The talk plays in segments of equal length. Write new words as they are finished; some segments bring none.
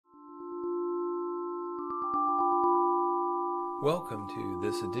Welcome to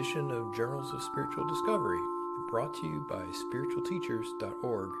this edition of Journals of Spiritual Discovery, brought to you by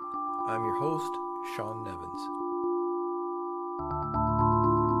spiritualteachers.org. I'm your host, Sean Nevins.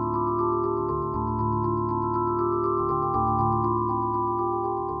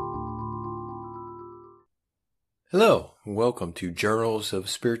 Hello, welcome to Journals of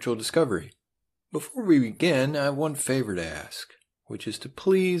Spiritual Discovery. Before we begin, I have one favor to ask, which is to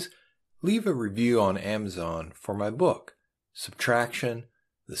please leave a review on Amazon for my book, Subtraction,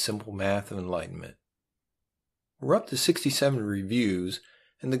 The Simple Math of Enlightenment. We're up to 67 reviews,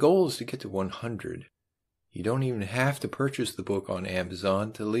 and the goal is to get to 100. You don't even have to purchase the book on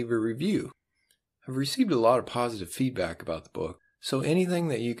Amazon to leave a review. I've received a lot of positive feedback about the book, so anything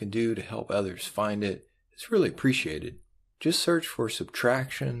that you can do to help others find it is really appreciated. Just search for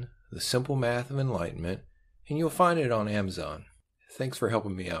Subtraction, The Simple Math of Enlightenment, and you'll find it on Amazon. Thanks for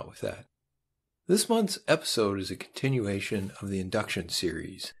helping me out with that. This month's episode is a continuation of the Induction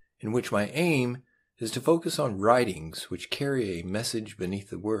Series, in which my aim is to focus on writings which carry a message beneath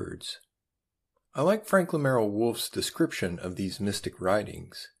the words. I like Franklin Merrell-Wolff's description of these mystic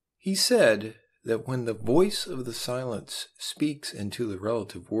writings. He said that when the voice of the silence speaks into the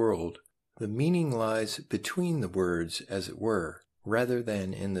relative world, the meaning lies between the words, as it were, rather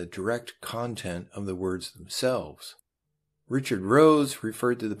than in the direct content of the words themselves. Richard Rose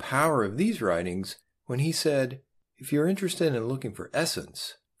referred to the power of these writings when he said, "If you're interested in looking for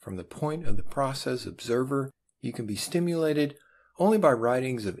essence, from the point of the process observer, you can be stimulated only by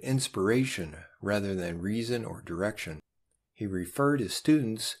writings of inspiration rather than reason or direction." He referred his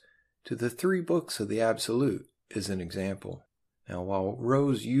students to the 3 books of the Absolute as an example. Now, while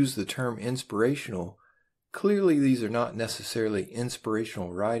Rose used the term inspirational, clearly these are not necessarily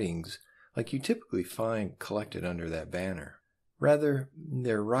inspirational writings like you typically find collected under that banner. Rather,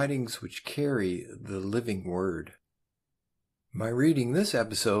 they're writings which carry the living word. My reading this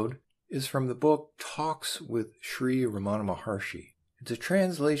episode is from the book Talks with Sri Ramana Maharshi. It's a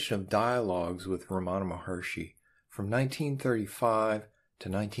translation of dialogues with Ramana Maharshi from 1935 to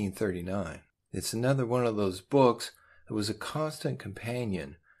 1939. It's another one of those books that was a constant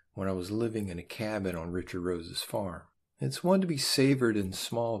companion when I was living in a cabin on Richard Rose's farm. It's one to be savored in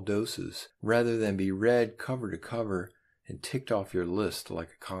small doses rather than be read cover to cover and ticked off your list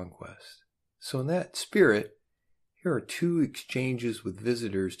like a conquest. So in that spirit, here are 2 exchanges with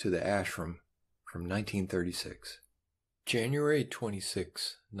visitors to the ashram from 1936. January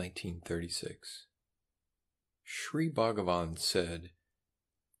 26, 1936. Sri Bhagavan said,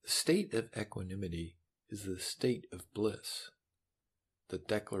 "The state of equanimity is the state of bliss. The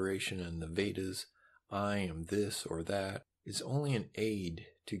declaration in the Vedas, 'I am this or that,' is only an aid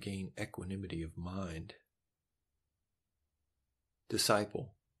to gain equanimity of mind."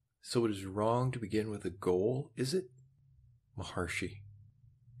 Disciple: "So it is wrong to begin with a goal, is it?" Maharshi: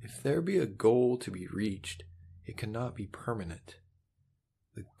 "If there be a goal to be reached, it cannot be permanent.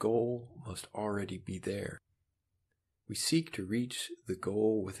 The goal must already be there. We seek to reach the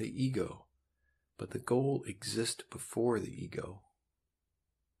goal with the ego, but the goal exists before the ego.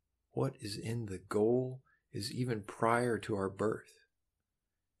 What is in the goal is even prior to our birth.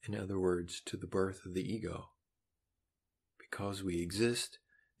 In other words, to the birth of the ego. Because we exist,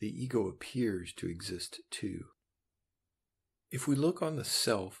 the ego appears to exist too. If we look on the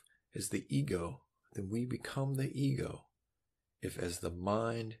self as the ego, then we become the ego. If as the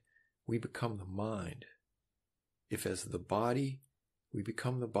mind, we become the mind. If as the body, we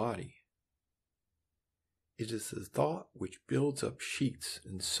become the body. It is the thought which builds up sheets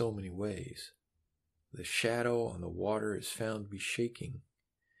in so many ways. The shadow on the water is found to be shaking.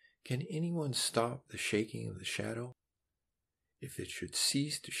 Can anyone stop the shaking of the shadow? If it should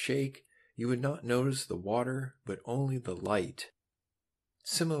cease to shake, you would not notice the water, but only the light.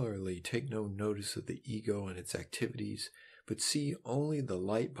 Similarly, take no notice of the ego and its activities, but see only the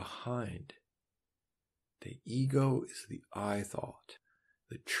light behind. The ego is the I thought.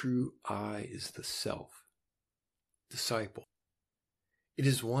 The true I is the self. Disciple: "It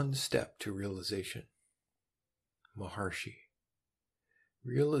is one step to realization." Maharshi: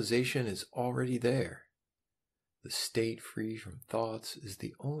 "Realization is already there. The state free from thoughts is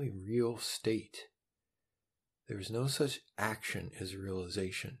the only real state. There is no such action as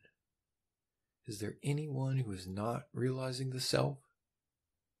realization. Is there anyone who is not realizing the self?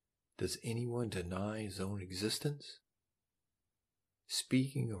 Does anyone deny his own existence?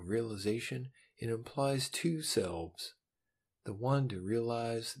 Speaking of realization, it implies 2 selves, the one to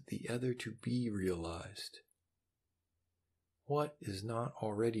realize, the other to be realized. What is not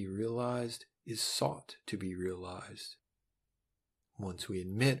already realized is sought to be realized. Once we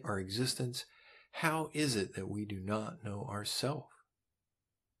admit our existence, How is it that we do not know ourself?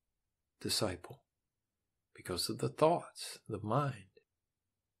 Disciple. Because of the thoughts, the mind.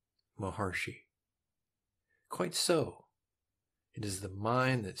 Maharshi. Quite so. It is the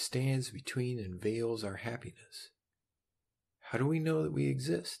mind that stands between and veils our happiness. How do we know that we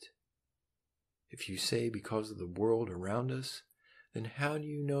exist? If you say because of the world around us, then how do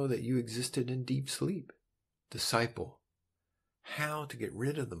you know that you existed in deep sleep? Disciple. How to get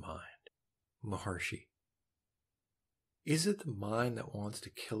rid of the mind? Maharshi. Is it the mind that wants to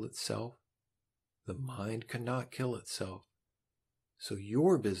kill itself? The mind cannot kill itself. So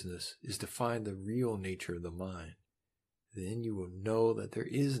your business is to find the real nature of the mind. Then you will know that there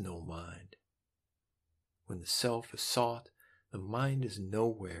is no mind. When the self is sought, the mind is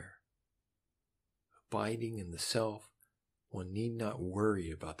nowhere. Abiding in the self, one need not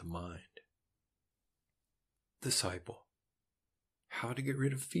worry about the mind. Disciple. How to get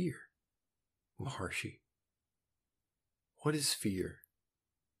rid of fear? Maharshi. What is fear?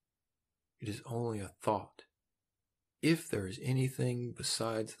 It is only a thought. If there is anything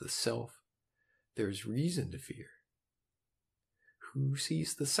besides the self, there is reason to fear. Who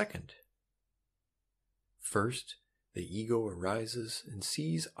sees the second? First, the ego arises and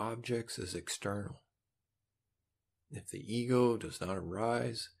sees objects as external. If the ego does not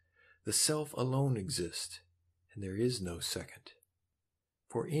arise, the self alone exists, and there is no second.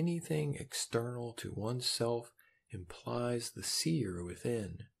 For anything external to oneself implies the seer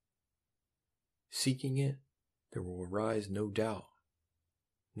within. Seeking it, there will arise no doubt,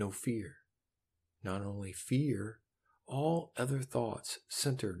 no fear. Not only fear, all other thoughts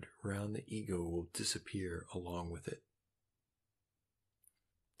centered around the ego will disappear along with it.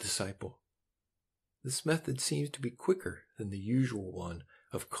 Disciple. This method seems to be quicker than the usual one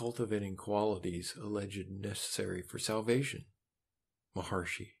of cultivating qualities alleged necessary for salvation.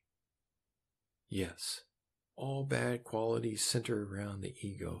 Maharshi. Yes, all bad qualities center around the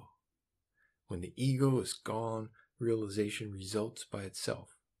ego. When the ego is gone, realization results by itself.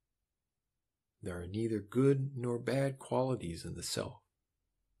 There are neither good nor bad qualities in the self.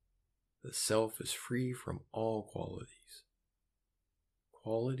 The self is free from all qualities.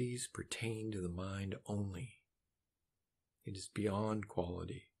 Qualities pertain to the mind only. It is beyond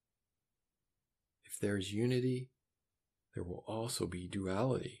quality. If there is unity, there will also be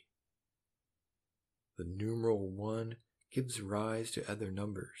duality. The numeral 1 gives rise to other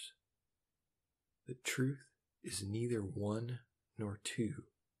numbers. The truth is neither 1 nor 2.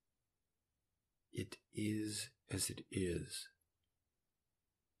 It is as it is.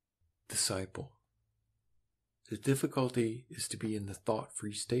 Disciple. The difficulty is to be in the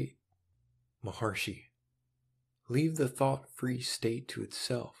thought-free state. Maharshi. Leave the thought-free state to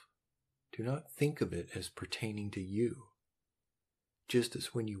itself. Do not think of it as pertaining to you. Just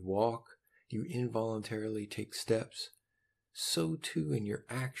as when you walk, you involuntarily take steps, so too in your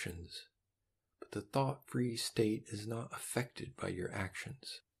actions. But the thought-free state is not affected by your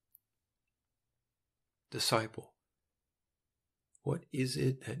actions. Disciple. What is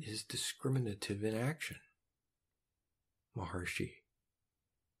it that is discriminative in action? Maharshi.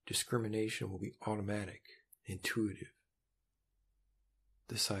 Discrimination will be automatic, intuitive.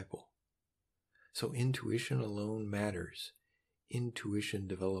 Disciple. So intuition alone matters. Intuition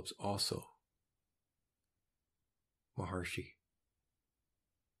develops also. Maharshi.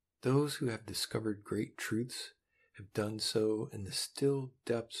 Those who have discovered great truths have done so in the still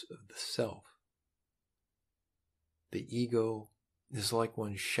depths of the self. The ego is like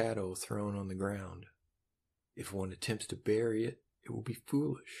one's shadow thrown on the ground. If one attempts to bury it, it will be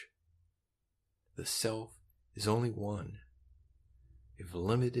foolish. The self is only one. If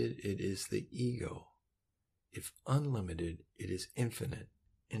limited, it is the ego. If unlimited, it is infinite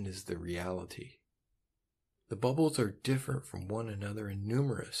and is the reality. The bubbles are different from one another and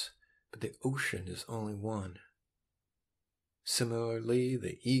numerous, but the ocean is only one. Similarly,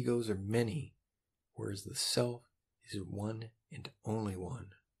 the egos are many, whereas the self is one and only one.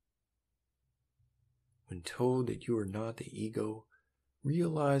 When told that you are not the ego,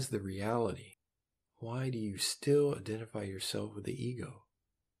 realize the reality. Why do you still identify yourself with the ego?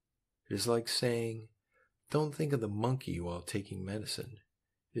 It is like saying, don't think of the monkey while taking medicine.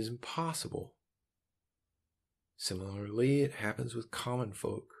 It is impossible. Similarly, it happens with common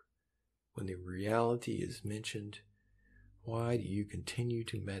folk. When the reality is mentioned, why do you continue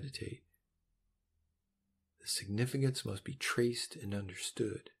to meditate? The significance must be traced and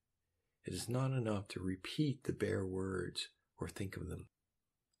understood. It is not enough to repeat the bare words or think of them.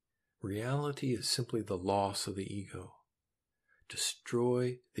 Reality is simply the loss of the ego.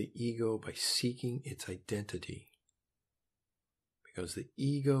 Destroy the ego by seeking its identity. Because the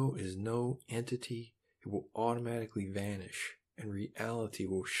ego is no entity, it will automatically vanish, and reality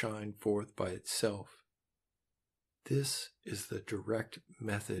will shine forth by itself. This is the direct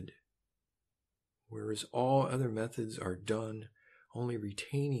method, whereas all other methods are done only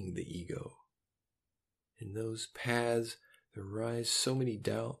retaining the ego. In those paths, there arise so many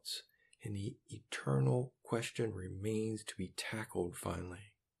doubts, and the eternal question remains to be tackled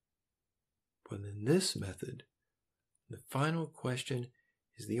finally. But in this method, the final question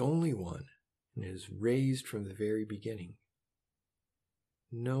is the only one, and is raised from the very beginning.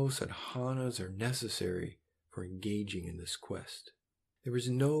 No sadhanas are necessary for engaging in this quest. There is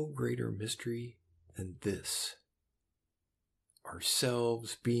no greater mystery than this.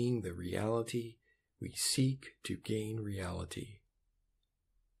 Ourselves being the reality, we seek to gain reality.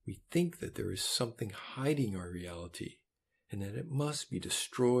 We think that there is something hiding our reality, and that it must be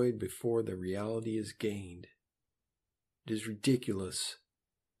destroyed before the reality is gained. It is ridiculous.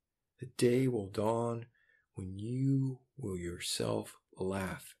 The day will dawn when you will yourself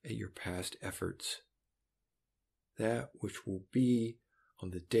laugh at your past efforts. That which will be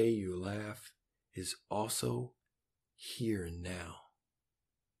on the day you laugh is also here and now.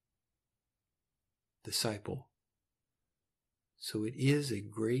 Disciple. So it is a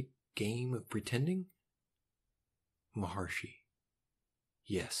great game of pretending? Maharshi.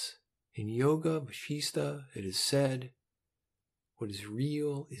 Yes. In Yoga Vashista it is said, what is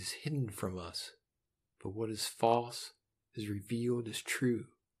real is hidden from us, but what is false is revealed as true.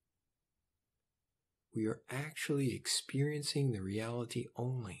 We are actually experiencing the reality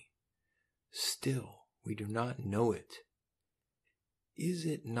only. Still, we do not know it. Is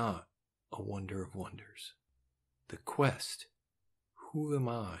it not a wonder of wonders? The quest, who am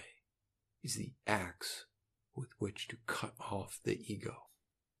I, is the axe with which to cut off the ego.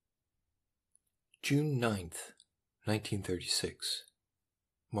 June 9th, 1936.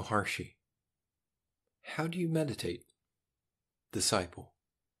 Maharshi. How do you meditate? Disciple.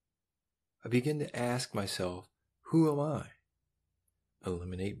 I begin to ask myself, who am I?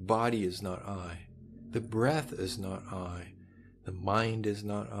 Eliminate body is not I. The breath is not I. The mind is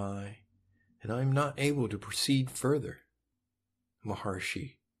not I. And I am not able to proceed further.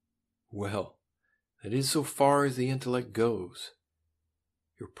 Maharshi. Well, that is so far as the intellect goes.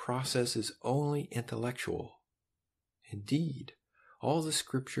 Your process is only intellectual. Indeed, all the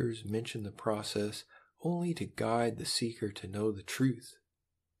scriptures mention the process only to guide the seeker to know the truth.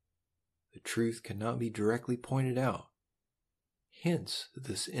 The truth cannot be directly pointed out. Hence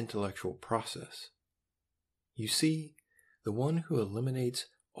this intellectual process. You see, the one who eliminates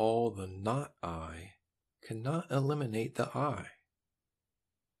all the not I cannot eliminate the I.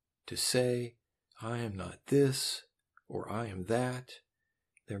 To say, I am not this, or I am that,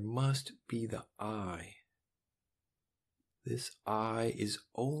 there must be the I. This I is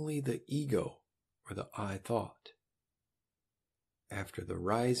only the ego, or the I thought. After the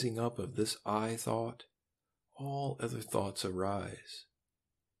rising up of this I thought, all other thoughts arise.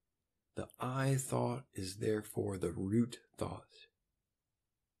 The I thought is therefore the root thought.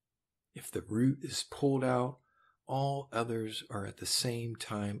 If the root is pulled out, all others are at the same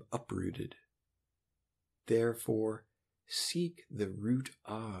time uprooted. Therefore, seek the root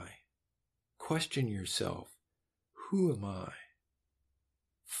I. Question yourself, who am I?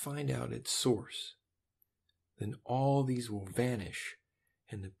 Find out its source. Then all these will vanish,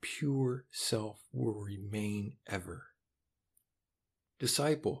 and the pure self will remain ever.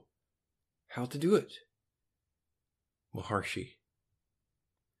 Disciple, how to do it? Maharshi.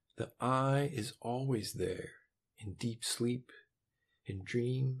 The I is always there, in deep sleep, in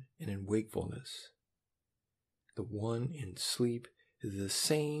dream, and in wakefulness. The one in sleep is the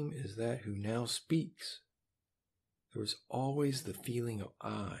same as that who now speaks. There is always the feeling of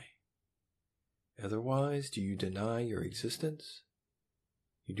I. Otherwise, do you deny your existence?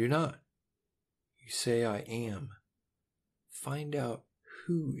 You do not. You say, I am. Find out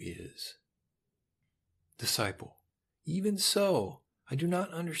who is. Disciple. Even so, I do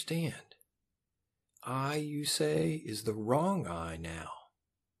not understand. I, you say, is the wrong I now.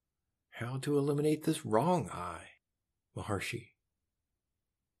 How to eliminate this wrong I? Maharshi.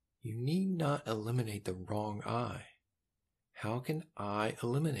 You need not eliminate the wrong I. How can I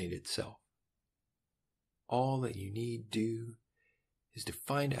eliminate itself? All that you need do is to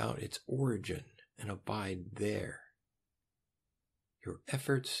find out its origin and abide there. Your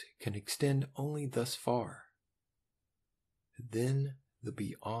efforts can extend only thus far. Then the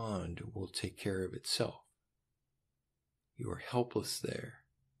beyond will take care of itself. You are helpless there.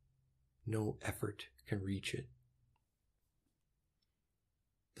 No effort can reach it.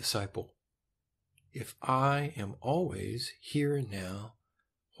 Disciple. If I am always here and now,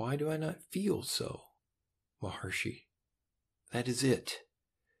 why do I not feel so? Maharshi, that is it.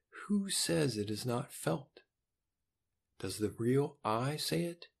 Who says it is not felt? Does the real I say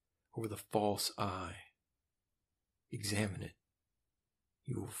it, or the false I? Examine it.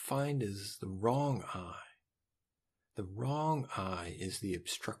 You will find it is the wrong I. The wrong I is the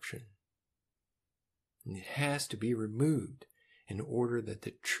obstruction. And it has to be removed in order that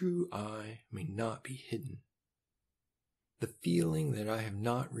the true I may not be hidden. The feeling that I have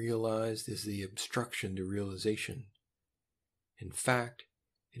not realized is the obstruction to realization. In fact,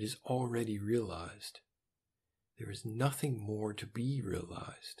 it is already realized. There is nothing more to be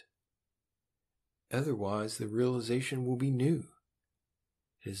realized. Otherwise, the realization will be new.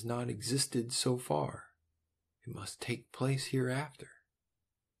 It has not existed so far. It must take place hereafter.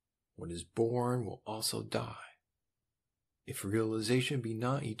 What is born will also die. If realization be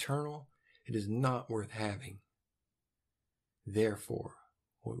not eternal, it is not worth having. Therefore,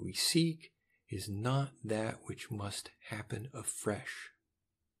 what we seek is not that which must happen afresh.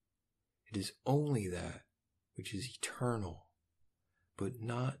 It is only that which is eternal, but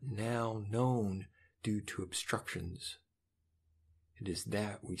not now known due to obstructions. It is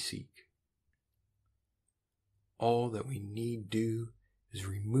that we seek. All that we need do is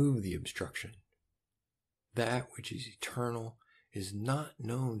remove the obstruction. That which is eternal is not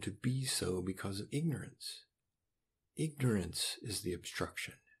known to be so because of ignorance. Ignorance is the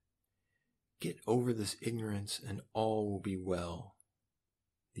obstruction. Get over this ignorance and all will be well.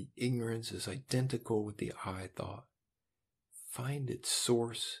 The ignorance is identical with the I thought. Find its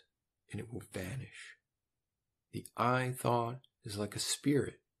source and it will vanish. The I thought is like a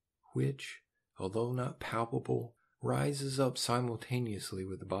spirit which, although not palpable, rises up simultaneously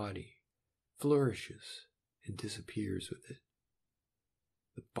with the body, flourishes, and disappears with it.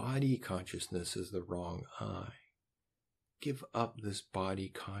 The body consciousness is the wrong I. Give up this body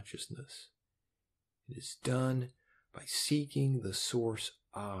consciousness. It is done by seeking the source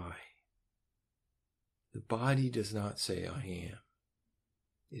I. The body does not say I am.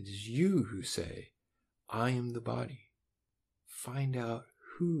 It is you who say, I am the body. Find out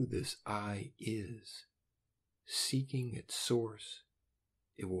who this I is. Seeking its source,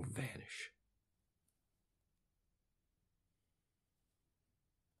 it will vanish.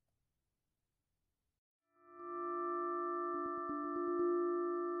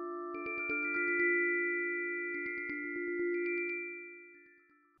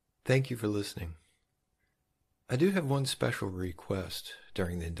 Thank you for listening. I do have one special request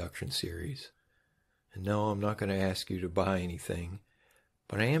during the Induction Series. And no, I'm not going to ask you to buy anything,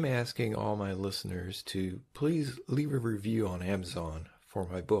 but I am asking all my listeners to please leave a review on Amazon for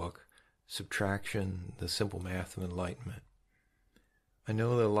my book, Subtraction, The Simple Math of Enlightenment. I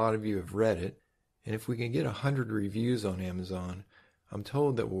know that a lot of you have read it, and if we can get 100 reviews on Amazon, I'm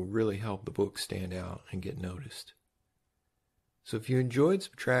told that will really help the book stand out and get noticed. So if you enjoyed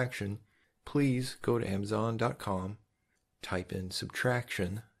Subtraction, please go to Amazon.com, type in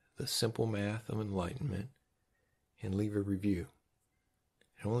Subtraction, The Simple Math of Enlightenment, and leave a review.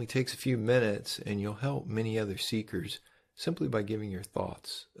 It only takes a few minutes, and you'll help many other seekers simply by giving your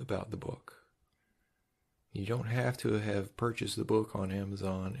thoughts about the book. You don't have to have purchased the book on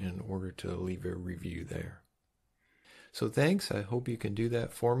Amazon in order to leave a review there. So thanks. I hope you can do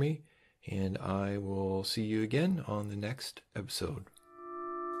that for me, and I will see you again on the next episode.